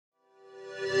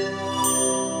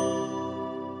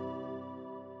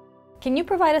Can you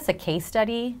provide us a case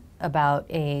study about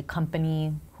a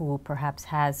company who perhaps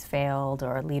has failed,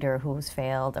 or a leader who's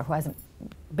failed, or who hasn't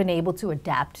been able to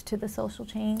adapt to the social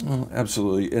change? Well,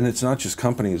 absolutely, and it's not just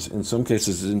companies. In some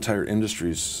cases, it's entire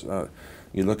industries.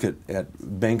 You look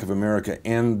at Bank of America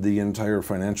and the entire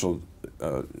financial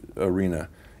arena.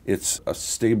 It's a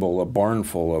stable, a barn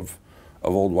full of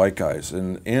old white guys,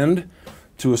 and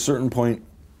to a certain point,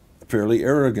 fairly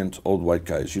arrogant old white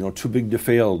guys, you know, too big to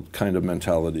fail kind of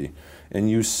mentality. And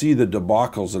you see the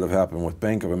debacles that have happened with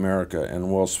Bank of America and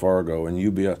Wells Fargo and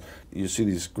UBS. You see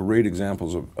these great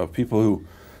examples of people who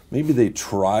maybe they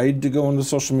tried to go into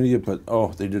social media, but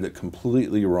they did it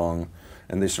completely wrong.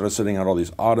 And they started sending out all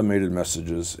these automated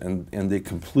messages, and they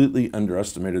completely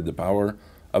underestimated the power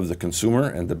of the consumer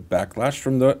and the backlash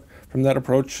from that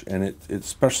approach, and it's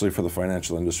especially for the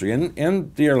financial industry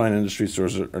and the airline industry to a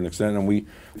certain extent, and we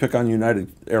pick on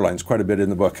United Airlines quite a bit in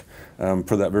the book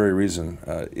for that very reason.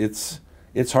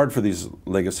 It's hard for these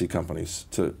legacy companies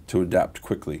to adapt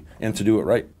quickly and to do it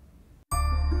right.